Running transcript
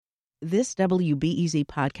This WBEZ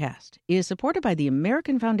podcast is supported by the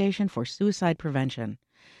American Foundation for Suicide Prevention.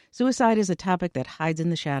 Suicide is a topic that hides in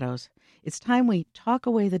the shadows. It's time we talk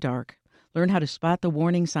away the dark, learn how to spot the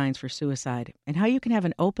warning signs for suicide, and how you can have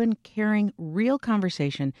an open, caring, real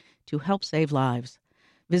conversation to help save lives.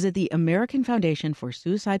 Visit the American Foundation for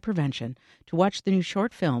Suicide Prevention to watch the new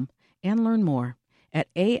short film and learn more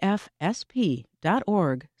at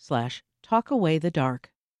afsp.org/talkawaythedark.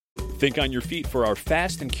 Think on your feet for our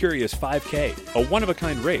Fast and Curious 5K, a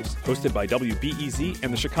one-of-a-kind race hosted by WBEZ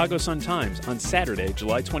and the Chicago Sun-Times on Saturday,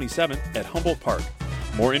 July 27th at Humboldt Park.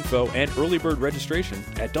 More info and early bird registration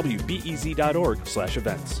at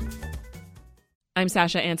wbez.org/events. I'm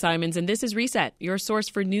Sasha Ann Simons, and this is Reset, your source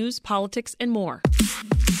for news, politics, and more.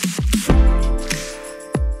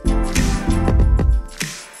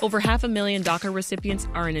 Over 500,000 DACA recipients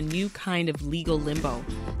are in a new kind of legal limbo.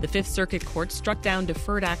 The Fifth Circuit Court struck down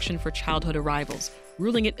deferred action for childhood arrivals,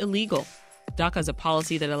 ruling it illegal. DACA is a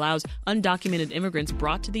policy that allows undocumented immigrants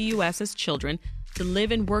brought to the U.S. as children to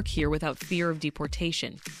live and work here without fear of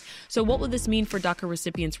deportation. So what will this mean for DACA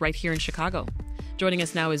recipients right here in Chicago? Joining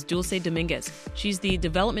us now is Dulce Dominguez. She's the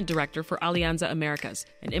development director for Alianza Americas,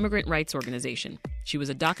 an immigrant rights organization. She was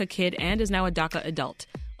a DACA kid and is now a DACA adult.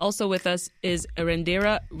 Also with us is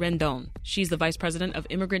Erendira Rendon. She's the vice president of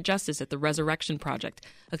immigrant justice at the Resurrection Project,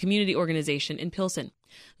 a community organization in Pilsen.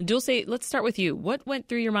 Dulce, let's start with you. What went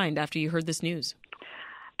through your mind after you heard this news?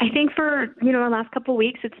 I think for, the last couple of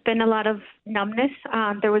weeks, it's been a lot of numbness.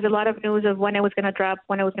 There was a lot of news of when it was going to drop,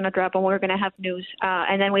 and we were going to have news.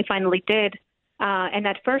 And then we finally did. And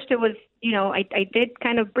at first it was, I did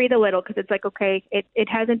kind of breathe a little because it's like, okay, it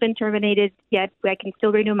hasn't been terminated yet. I can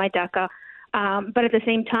still renew my DACA. But at the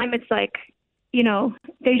same time, it's like,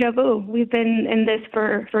 deja vu. We've been in this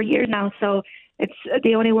for years now. So it's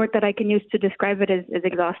the only word that I can use to describe it is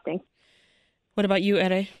exhausting. What about you,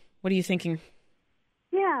 Ere? What are you thinking?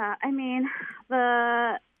 Yeah, I mean,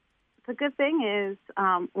 the good thing is,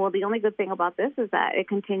 the only good thing about this is that it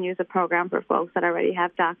continues a program for folks that already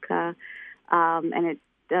have DACA, and it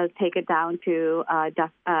does take it down to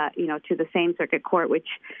the same circuit court,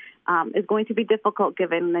 which is going to be difficult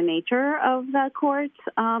given the nature of the courts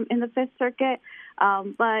in the Fifth Circuit.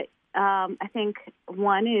 But I think,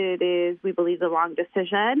 one, it is, we believe, the wrong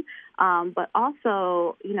decision. But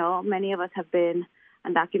also, many of us have been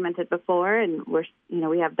undocumented before, and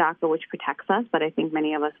we have DACA, which protects us. But I think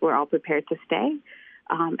many of us were all prepared to stay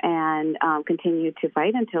and continue to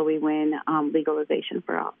fight until we win legalization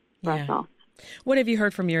for us all. What have you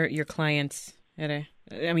heard from your clients, Ere?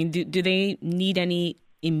 I mean, do they need any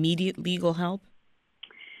immediate legal help?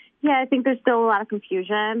 Yeah, I think there's still a lot of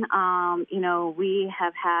confusion. We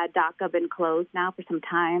have had DACA been closed now for some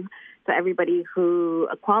time. So everybody who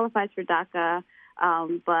qualifies for DACA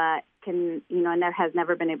but has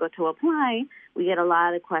never been able to apply, we get a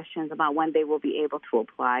lot of questions about when they will be able to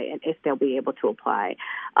apply and if they'll be able to apply.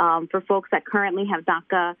 For folks that currently have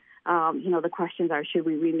DACA, the questions are, should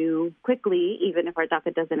we renew quickly, even if our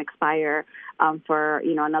DACA doesn't expire for,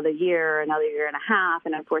 another year and a half?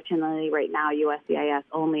 And unfortunately, right now, USCIS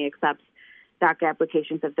only accepts DACA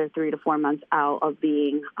applications if they're 3 to 4 months out of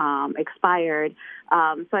being expired.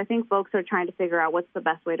 So I think folks are trying to figure out what's the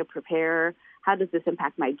best way to prepare. How does this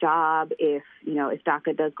impact my job if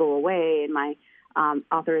DACA does go away and my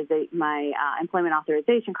employment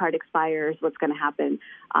authorization card expires? What's going to happen?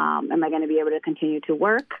 Am I going to be able to continue to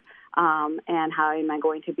work? And how am I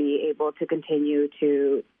going to be able to continue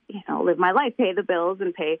to, live my life, pay the bills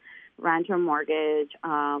and pay rent or mortgage?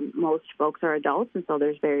 Most folks are adults, and so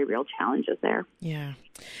there's very real challenges there. Yeah.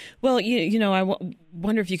 Well, I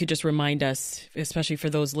wonder if you could just remind us, especially for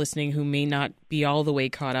those listening who may not be all the way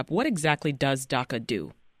caught up, what exactly does DACA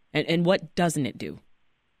do? And what doesn't it do?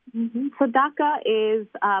 Mm-hmm. So DACA is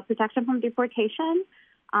protection from deportation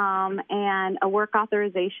and a work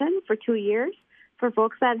authorization for 2 years for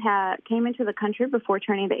folks that came into the country before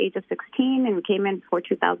turning the age of 16 and came in before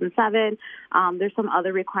 2007. There's some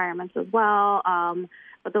other requirements as well,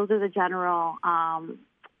 but those are the general guidelines.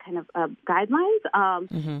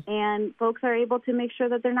 And folks are able to make sure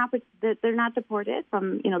that they're not deported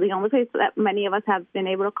from the only place that many of us have been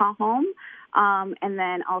able to call home, and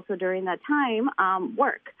then also during that time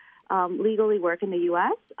legally work in the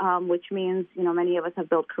U.S., which means many of us have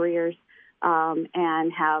built careers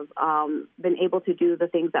and have been able to do the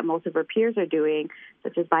things that most of our peers are doing,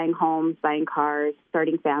 such as buying homes, buying cars,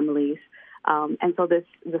 starting families. And so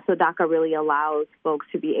DACA really allows folks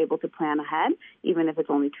to be able to plan ahead, even if it's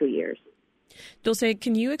only 2 years. Dulce,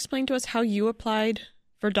 can you explain to us how you applied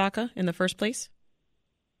for DACA in the first place?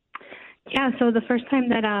 Yeah, so the first time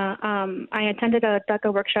that I attended a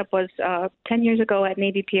DACA workshop was 10 years ago at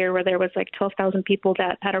Navy Pier, where there was like 12,000 people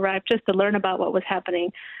that had arrived just to learn about what was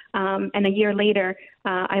happening. And a year later,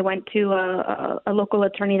 I went to a local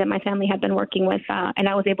attorney that my family had been working with, and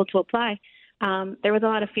I was able to apply. There was a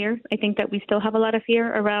lot of fear. I think that we still have a lot of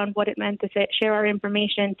fear around what it meant to share our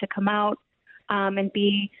information, to come out and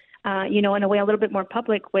be, in a way a little bit more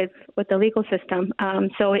public with the legal system.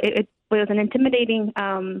 So it was an intimidating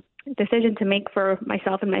decision to make for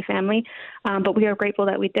myself and my family, but we are grateful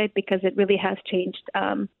that we did, because it really has changed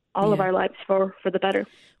all of our lives for the better.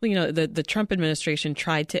 Well, the Trump administration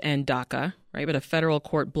tried to end DACA, right? But a federal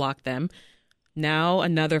court blocked them. Now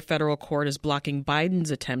another federal court is blocking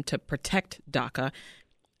Biden's attempt to protect DACA.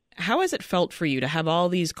 How has it felt for you to have all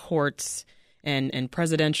these courts and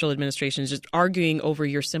presidential administrations just arguing over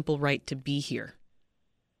your simple right to be here?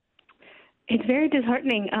 It's very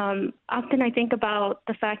disheartening. Often I think about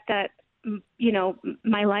the fact that,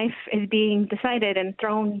 my life is being decided and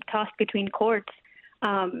tossed between courts.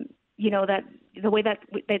 That the way that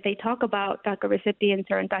they talk about DACA recipients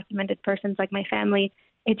or undocumented persons like my family,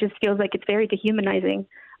 it just feels like it's very dehumanizing.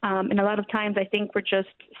 And a lot of times I think we're just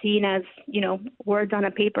seen as, words on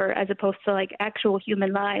a paper, as opposed to like actual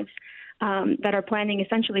human lives that are planning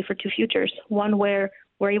essentially for two futures. One where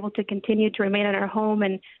we're able to continue to remain in our home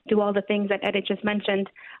and do all the things that Ede just mentioned,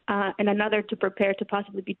 and another to prepare to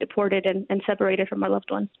possibly be deported and separated from our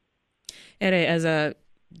loved ones. Ede, as a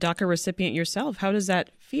DACA recipient yourself, how does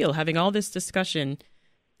that feel, having all this discussion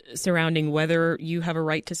surrounding whether you have a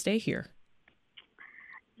right to stay here?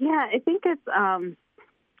 Yeah, I think it's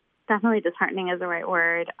definitely disheartening is the right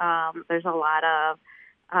word. There's a lot of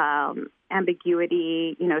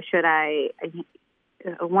ambiguity. Should I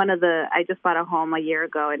just bought a home a year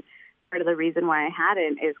ago, and part of the reason why I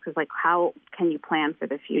hadn't is because, how can you plan for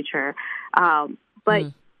the future? But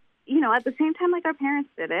at the same time, our parents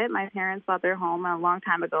did it. My parents bought their home a long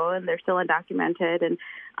time ago, and they're still undocumented. And,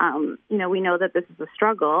 we know that this is a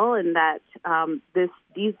struggle, and that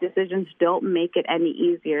these decisions don't make it any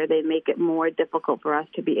easier. They make it more difficult for us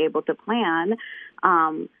to be able to plan.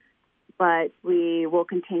 But we will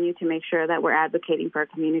continue to make sure that we're advocating for our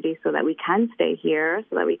community so that we can stay here,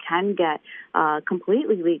 so that we can get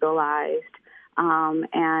completely legalized.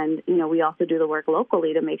 And we also do the work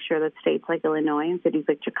locally to make sure that states like Illinois and cities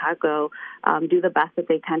like Chicago do the best that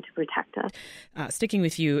they can to protect us. Sticking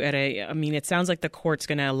with you, Ede, it sounds like the court's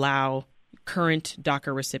going to allow current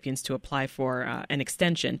DACA recipients to apply for an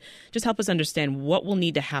extension. Just help us understand what will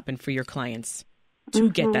need to happen for your clients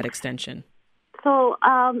to get that extension. So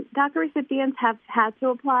DACA recipients have had to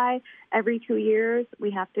apply every 2 years. We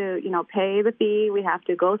have to, pay the fee. We have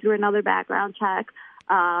to go through another background check.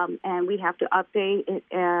 And we have to update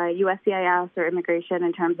USCIS or immigration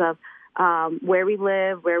in terms of where we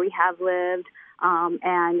live, where we have lived,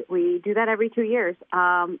 and we do that every 2 years.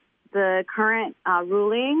 The current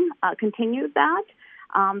ruling continues that.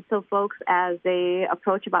 So folks, as they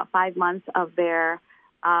approach about 5 months of their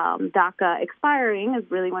DACA expiring, is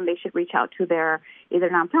really when they should reach out to their either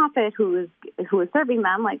nonprofit who is serving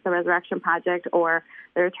them, like the Resurrection Project, or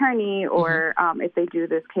their attorney, or if they do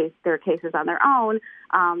their cases on their own,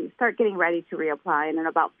 start getting ready to reapply. And in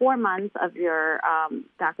about 4 months of your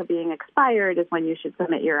DACA being expired is when you should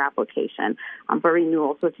submit your application for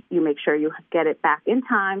renewal, so you make sure you get it back in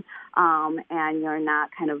time, and you're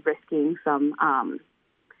not kind of risking some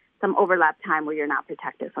overlap time where you're not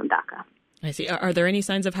protected from DACA. I see. Are there any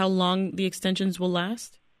signs of how long the extensions will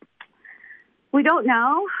last? We don't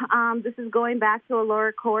know. This is going back to a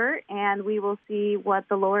lower court, and we will see what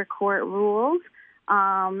the lower court rules.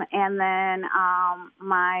 And then and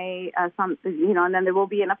then there will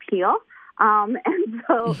be an appeal. And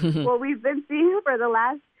so what we've been seeing for the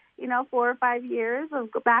last 4 or 5 years of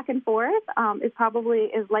back and forth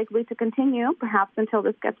is likely to continue, perhaps until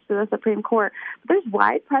this gets to the Supreme Court. But there's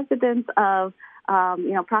wide precedence of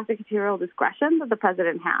prosecutorial discretion that the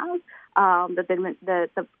president has,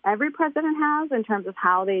 that every president has in terms of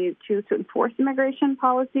how they choose to enforce immigration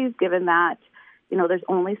policies, given that, there's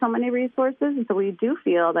only so many resources. And so we do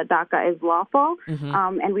feel that DACA is lawful,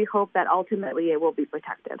 and we hope that ultimately it will be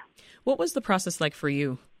protected. What was the process like for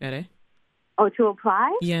you, Ede? Oh, to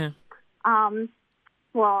apply? Yeah.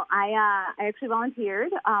 Well, I actually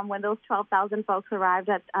volunteered when those 12,000 folks arrived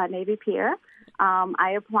at Navy Pier.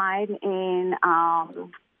 I applied in, I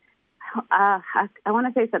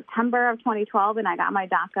want to say September of 2012, and I got my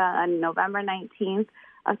DACA on November 19th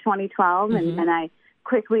of 2012. And I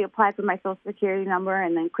quickly applied for my Social Security number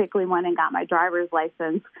and then quickly went and got my driver's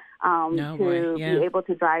license be able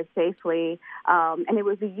to drive safely. And it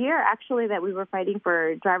was a year, actually, that we were fighting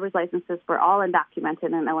for driver's licenses for all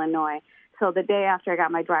undocumented in Illinois. So the day after I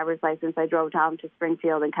got my driver's license, I drove down to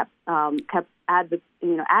Springfield and kept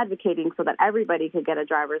advocating so that everybody could get a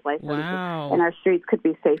driver's license and our streets could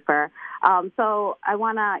be safer. So I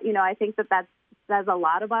want to, I think that says a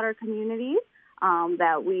lot about our communities,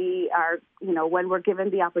 that we are, when we're given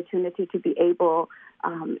the opportunity to be able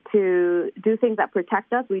to do things that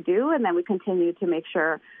protect us, we do, and then we continue to make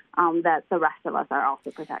sure that the rest of us are also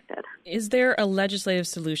protected. Is there a legislative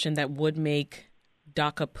solution that would make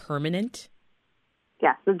DACA permanent?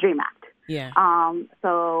 Yes, the DREAM Act. Yeah.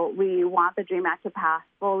 So we want the DREAM Act to pass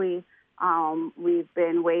fully. We've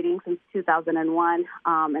been waiting since 2001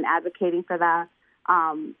 and advocating for that.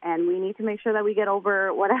 And we need to make sure that we get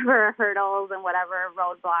over whatever hurdles and whatever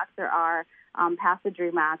roadblocks there are past the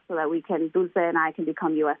DREAM Act so that Dulce and I can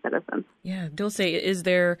become U.S. citizens. Yeah. Dulce, is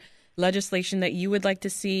there legislation that you would like to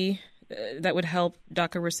see that would help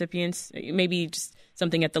DACA recipients, maybe just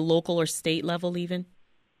something at the local or state level even?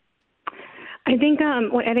 I think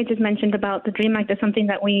what Eddie just mentioned about the DREAM Act is something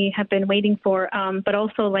that we have been waiting for, but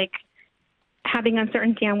also having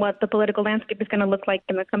uncertainty on what the political landscape is going to look like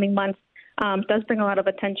in the coming months does bring a lot of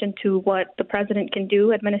attention to what the president can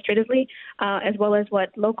do administratively, as well as what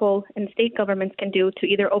local and state governments can do to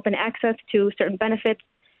either open access to certain benefits,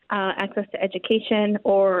 access to education,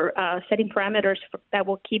 or setting parameters that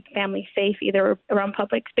will keep families safe, either around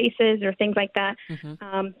public spaces or things like that.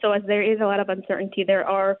 Mm-hmm. So as there is a lot of uncertainty, there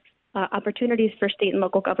are opportunities for state and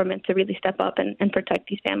local government to really step up and protect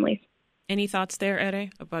these families. Any thoughts there,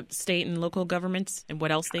 Ede, about state and local governments and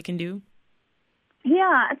what else they can do?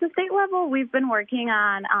 Yeah, at the state level, we've been working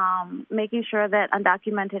on making sure that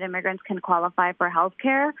undocumented immigrants can qualify for health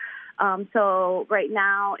care. So right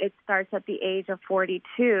now it starts at the age of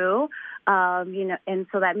 42, and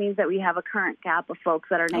so that means that we have a current gap of folks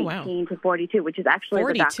that are 19 to 42, which is actually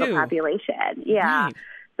 42. The DACA population. Yeah. Right.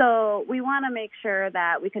 So we want to make sure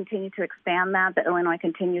that we continue to expand that Illinois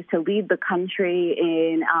continues to lead the country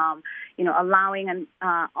in, allowing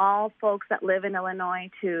all folks that live in Illinois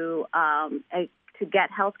to get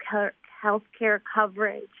health care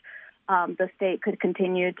coverage. The state could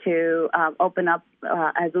continue to open up,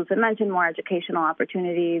 as Luther mentioned, more educational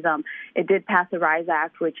opportunities. It did pass the RISE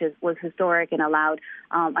Act, which was historic and allowed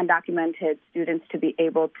undocumented students to be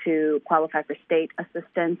able to qualify for state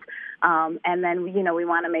assistance. And then, we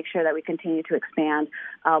want to make sure that we continue to expand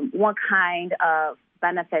what kind of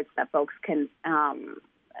benefits that folks can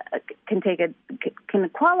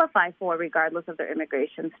qualify for regardless of their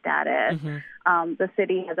immigration status. Mm-hmm. The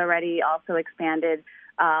city has already also expanded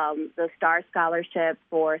the STAR scholarship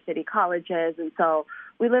for city colleges. And so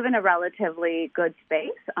we live in a relatively good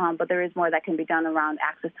space, but there is more that can be done around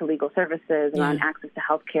access to legal services, around access to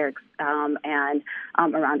health care, and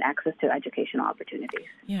around access to educational opportunities.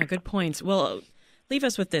 Yeah, good points. Well, leave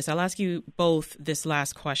us with this. I'll ask you both this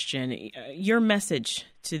last question. Your message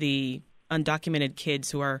to the undocumented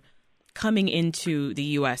kids who are coming into the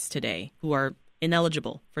U.S. today, who are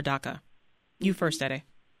ineligible for DACA. You first, Ede.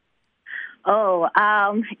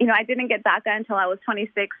 I didn't get DACA until I was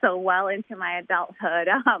 26, so well into my adulthood.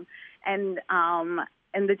 And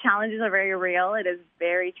the challenges are very real. It is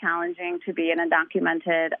very challenging to be an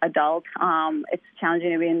undocumented adult. It's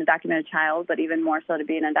challenging to be an undocumented child, but even more so to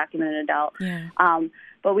be an undocumented adult. Yeah.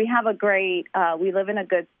 But we have we live in a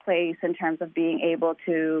good place in terms of being able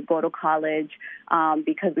to go to college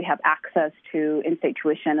because we have access to in-state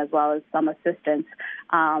tuition as well as some assistance.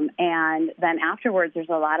 And then afterwards, there's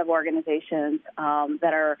a lot of organizations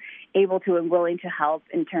that are able to and willing to help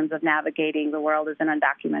in terms of navigating the world as an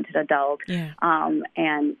undocumented adult. Yeah.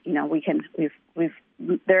 And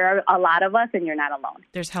there are a lot of us, and you're not alone.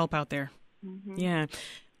 There's help out there. Mm-hmm. Yeah.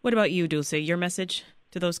 What about you, Dulce? Your message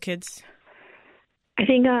to those kids? I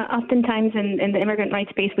think oftentimes in the immigrant rights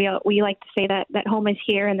space, we like to say that home is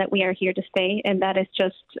here and that we are here to stay. And that is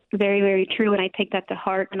just very, very true. And I take that to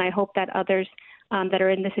heart. And I hope that others that are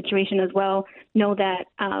in this situation as well know that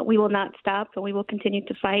we will not stop, but we will continue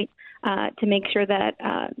to fight to make sure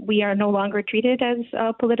that we are no longer treated as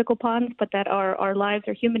political pawns, but that our lives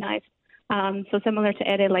are humanized. So similar to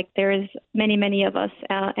Ede, there is many of us,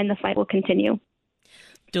 and the fight will continue.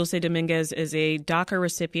 Dulce Dominguez is a DACA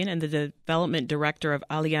recipient and the development director of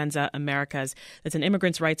Alianza Americas. That's an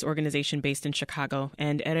immigrants' rights organization based in Chicago.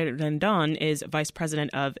 And Ede Rendon is vice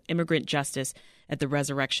president of immigrant justice at the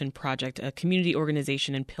Resurrection Project, a community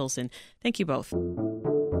organization in Pilsen. Thank you both.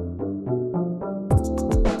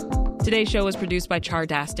 Today's show was produced by Char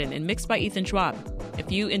Daston and mixed by Ethan Schwab.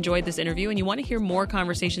 If you enjoyed this interview and you want to hear more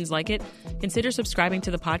conversations like it, consider subscribing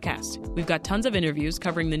to the podcast. We've got tons of interviews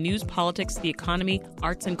covering the news, politics, the economy,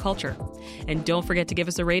 arts, and culture. And don't forget to give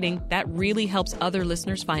us a rating. That really helps other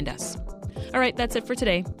listeners find us. All right, that's it for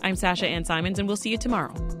today. I'm Sasha Ann Simons, and we'll see you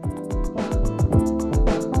tomorrow.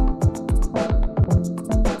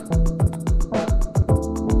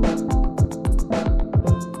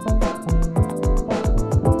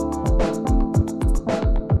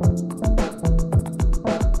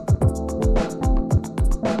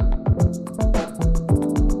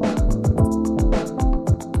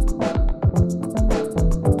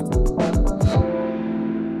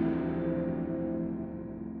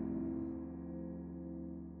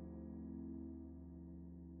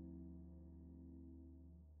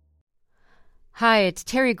 Hi, it's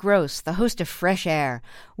Terry Gross, the host of Fresh Air.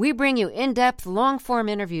 We bring you in-depth, long-form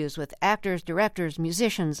interviews with actors, directors,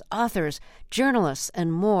 musicians, authors, journalists,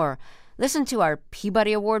 and more. Listen to our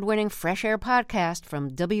Peabody Award-winning Fresh Air podcast from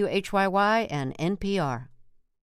WHYY and NPR.